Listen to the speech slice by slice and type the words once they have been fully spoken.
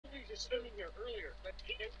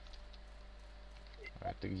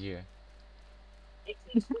А ты где?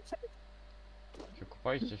 Че,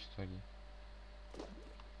 купаешься, что ли?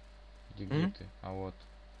 Где ты? А вот.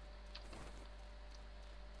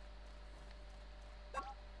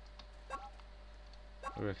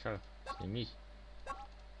 Шарф, снимись.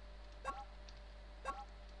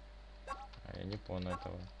 А я не понял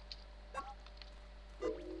этого.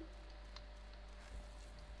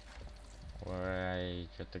 Ой,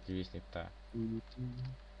 что так виснет-то?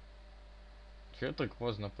 Че так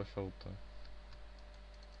поздно пошел-то?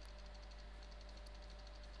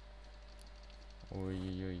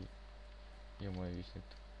 Ой-ой-ой. Ё-моё, виснет.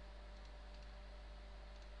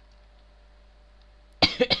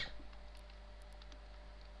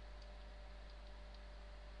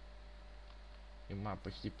 Има,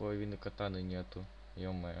 почти половины катаны нету.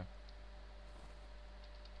 Ё-моё.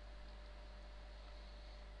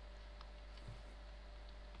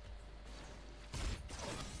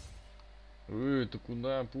 Ты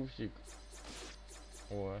куда, пупсик?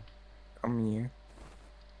 О, Ко мне.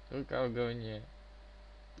 рука в говне.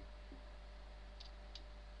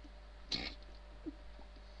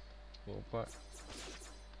 Опа.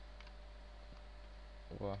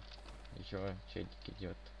 О, еще чатик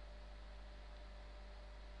идет.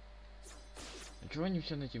 А чего они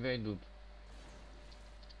все на тебя идут?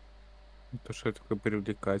 То, что я такой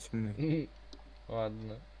привлекательный.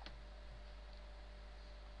 Ладно.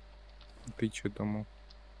 Ты чё думал?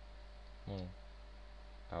 Ну,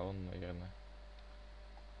 а он, наверное.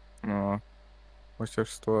 А,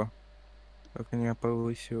 мастерство. Как у меня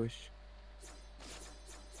повысилось.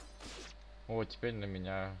 О, теперь на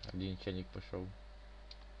меня один чайник пошел.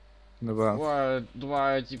 Два. О,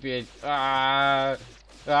 два теперь. Меня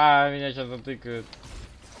сейчас затыкают.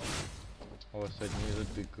 О, кстати, не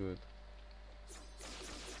затыкают.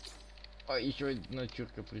 А, еще одна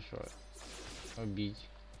чурка пришла. Убить.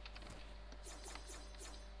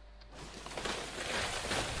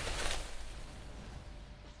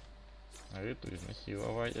 А эту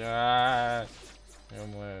изнасиловать. Ё-моё.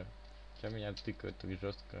 Сейчас меня тыкают так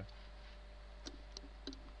жестко.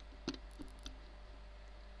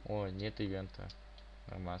 О, нет ивента.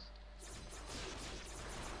 Нормас.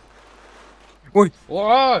 Ой!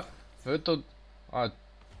 О! Это... А,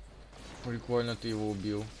 прикольно ты его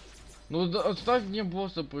убил. Ну да, оставь мне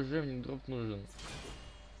босса, позже мне дроп нужен.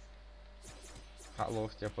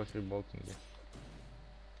 Лох, тебя пофриболкнули.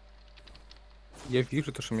 Я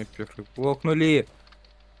вижу то, что меня блокнули.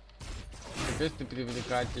 Капец ты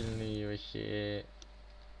привлекательный вообще.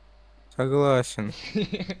 Согласен.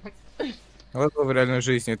 Вот бы в реальной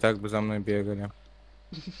жизни так бы за мной бегали.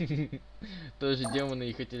 Тоже демоны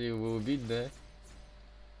и хотели его убить, да?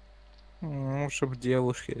 Ну, чтоб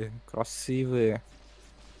девушки красивые.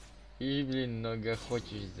 И, блин, много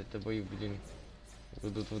хочешь, за тобой, блин,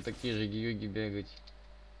 будут вот такие же геюги бегать.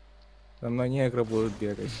 За мной негры будут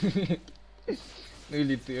бегать. Ну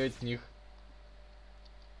или ты от них.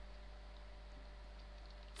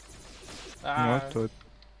 Вот А, тут.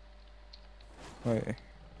 Ой.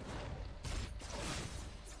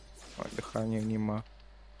 Ой, дыхания нема.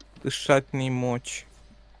 Дышать не мочь.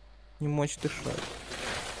 Не мочь дышать.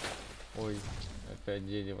 Ой, опять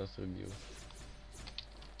дерево срубил.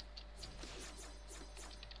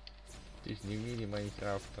 Ты ж не в мире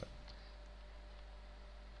Майнкрафта.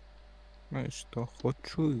 Ну и что?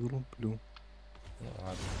 Хочу и рублю. Ну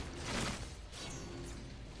ладно.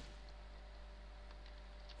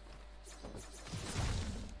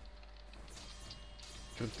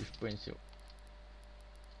 Чё ты шпенсил?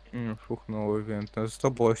 Фух, новый ивент. Надо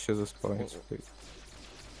 100 босса заспавнить.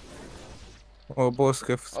 О,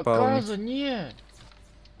 босков спавнить. Оказа, не!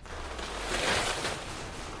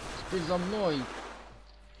 Теперь за мной!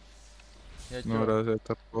 Я Ну, чё? разве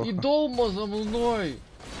это И плохо? дома за мной!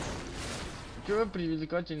 Чё я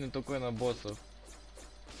привлекательный такой на боссов?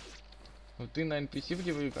 Ну ты на NPC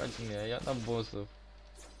привлекательный, а я на боссов.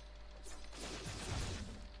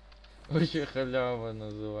 Вообще халява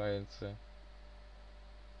называется.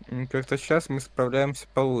 Как-то сейчас мы справляемся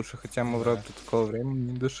получше, хотя мы вроде Да. до такого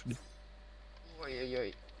времени не дошли.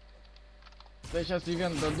 Ой-ой-ой. Да сейчас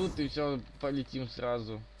ивент дадут и все, полетим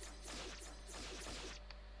сразу.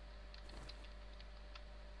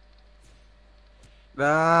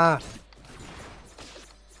 Да.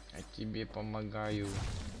 Я тебе помогаю.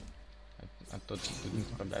 А то ты тут не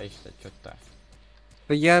справляешься, что-то.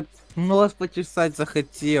 Да я нос почесать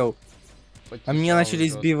захотел. А меня начали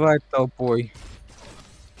избивать толпой.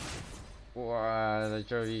 Уа, да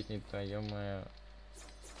чё виснет-то, ё-моё.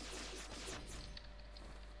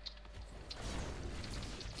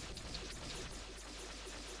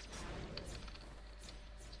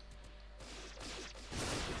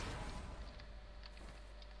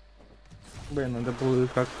 Блин, надо было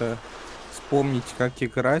как-то вспомнить, как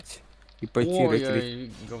играть и пойти О,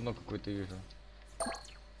 ретрит. я говно какое-то вижу.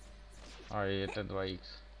 А, и это 2х.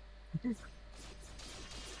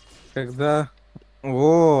 Когда...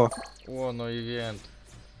 О! О, ну ивент.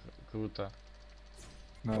 Круто.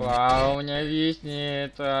 Да. Вау, у меня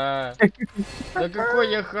виснет. Да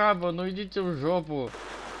какой я хаба, ну идите в жопу.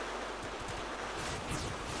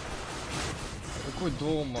 Какой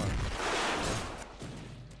дома?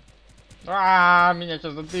 Меня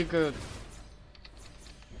сейчас затыкают.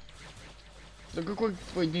 Да какой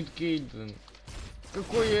поднит Кейден?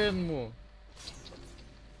 Какой Энму?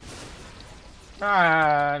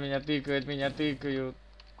 Меня тыкают, меня тыкают.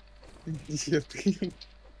 Где ты?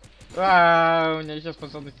 У меня сейчас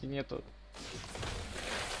способности нету.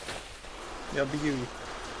 Я бью их.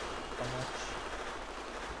 Помочь.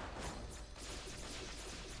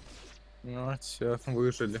 Ну, все,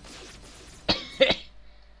 выжили.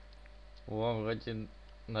 О, вроде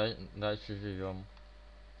дальше живем.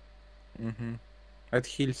 Угу.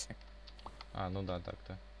 Отхилься. Ну да,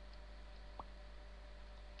 так-то.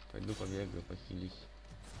 Пойду побегаю, похились.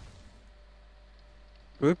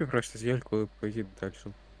 Выпей просто зельку и пойди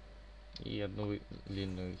дальше. И одну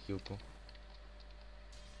длинную хилку.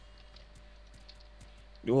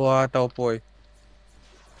 О, толпой.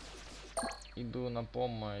 Иду на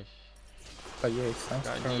помощь. А я и сам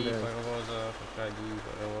Ходи, справляюсь. паровоза, ходи,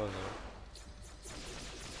 паровоза.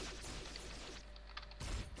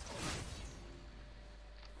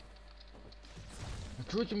 А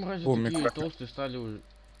чё эти мрази О, такие микрофон. толстые стали уже?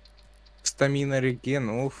 Стамина реген,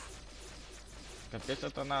 уф. Капец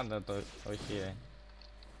это надо, то вообще.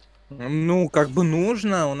 Ну, как бы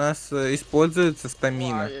нужно, у нас используется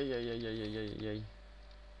стамина. Ай-яй-яй-яй-яй-яй-яй.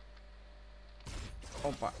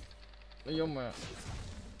 Опа. Ё-моё.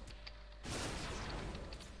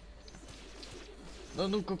 Да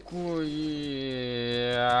ну какой...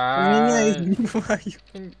 Меня Ай, избивают.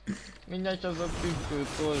 Меня сейчас затыкают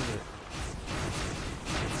тоже.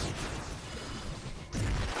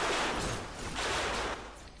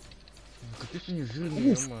 Капец они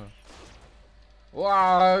жирные,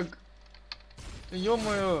 ё-моё.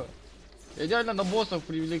 Ё-моё. Я реально на боссов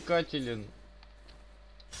привлекателен.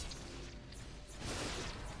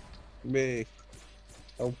 Бей.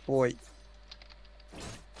 Толпой.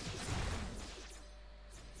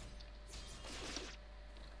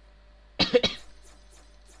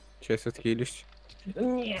 Сейчас отхились.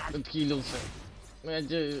 Откилился. Я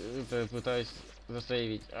это пытаюсь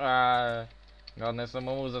засейвить. Главное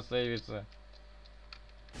самому засейвиться.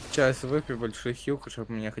 Сейчас выпей большой хилку,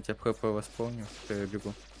 чтобы меня хотя бы хп восполнил. Я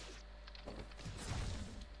бегу.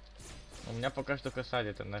 У меня пока что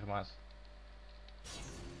касали, это нормас.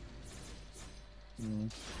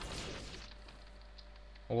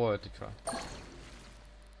 О, это чё?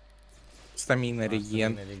 Стамина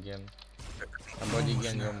реген. Реген.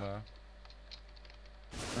 Бодиген, ё-моё.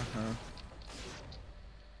 Ага.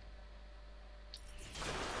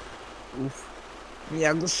 Уф.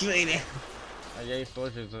 Меня оглушили. А я их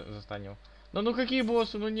тоже застанил. Ну какие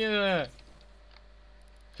боссы, ну не.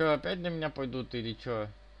 Чё, опять на меня пойдут или чё?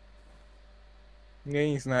 Я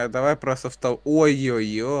не знаю, давай просто встал.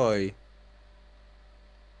 Ой-ой-ой.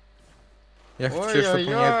 Я хочу, чтобы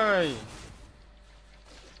мне... Ой-ой-ой!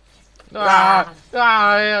 А!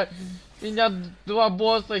 Меня два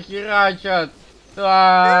босса херачат!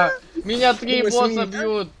 Меня 3 Думаешь, босса меня?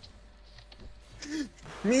 бьют!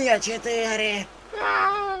 Меня 4.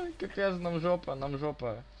 Капец, нам жопа, нам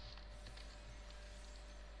жопа.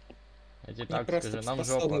 Я тебе так просто скажу, нам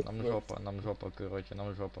спасал жопа, их нам просто. жопа, нам жопа, короче,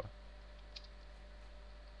 нам жопа.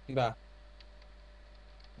 Да.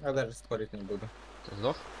 Я даже спорить не буду. Ты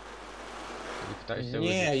сдох? Или пытаешься Не,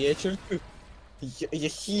 выжить? я черту. Я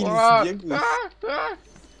хилюсь, бегаю.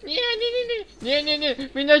 Не-не-не-не,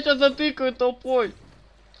 меня сейчас затыкают толпой.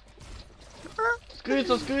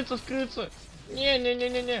 Скрыться, скрыться, скрыться.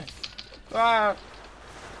 Не-не-не-не-не.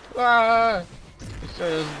 Все,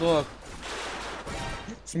 я сдох.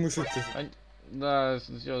 В смысле ты? Да,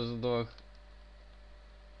 все, сдох.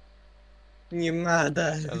 Не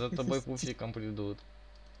надо. Сейчас за тобой пуфиком придут.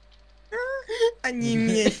 Они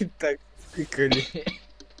меня и так тыкали.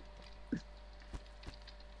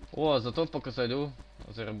 О, зато по косарю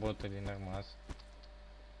заработали, нормас.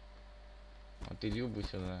 Вот Илью бы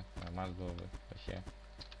сюда, нормас было бы, вообще.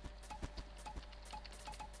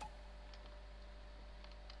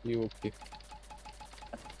 Ёпки.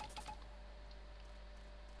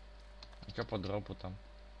 А чё по дропу там?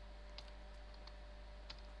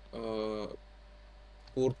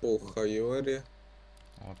 Пурпл Хайори.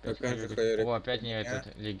 О, опять Такая же Хайори. Хайори, О, как опять у не меня.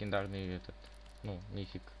 этот легендарный этот, ну,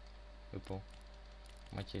 мифик выпал.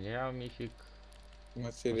 Материал мифик. В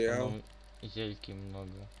Материал. основном зельки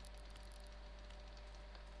много.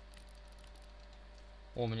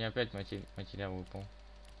 О, мне опять материал выпал.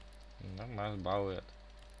 Нормально, балует.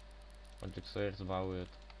 Вот XR балует.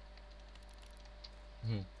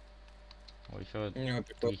 О, еще У него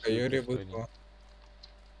 3 такой хилки Хайори стоили. выпал.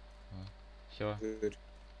 Все.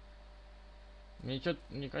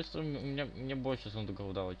 Мне кажется, мне больше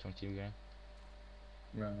сундуков дало, чем тебе.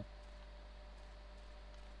 Да.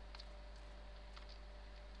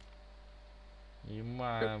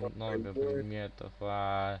 Много предметов.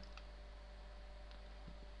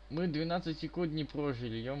 Мы 12 секунд не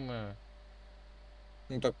прожили, ё-моё.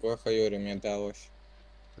 Ну такое Хайори мне далось.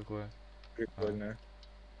 Какое? А. Прикольное.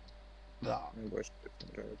 Да. Мне больше это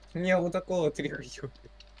нравится. Мне вот такого 3 Хайори.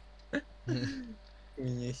 У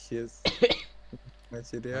меня исчез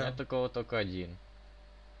У меня материал. такого только один.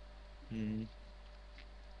 М.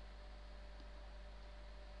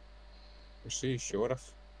 Пиши еще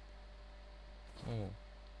раз. Ну,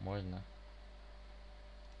 можно.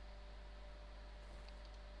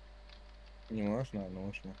 Не можно, а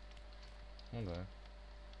нужно. Ну да.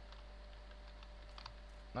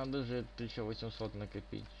 Надо же 1800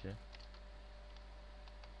 накопить же.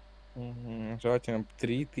 Желательно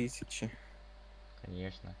 3000.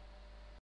 Конечно.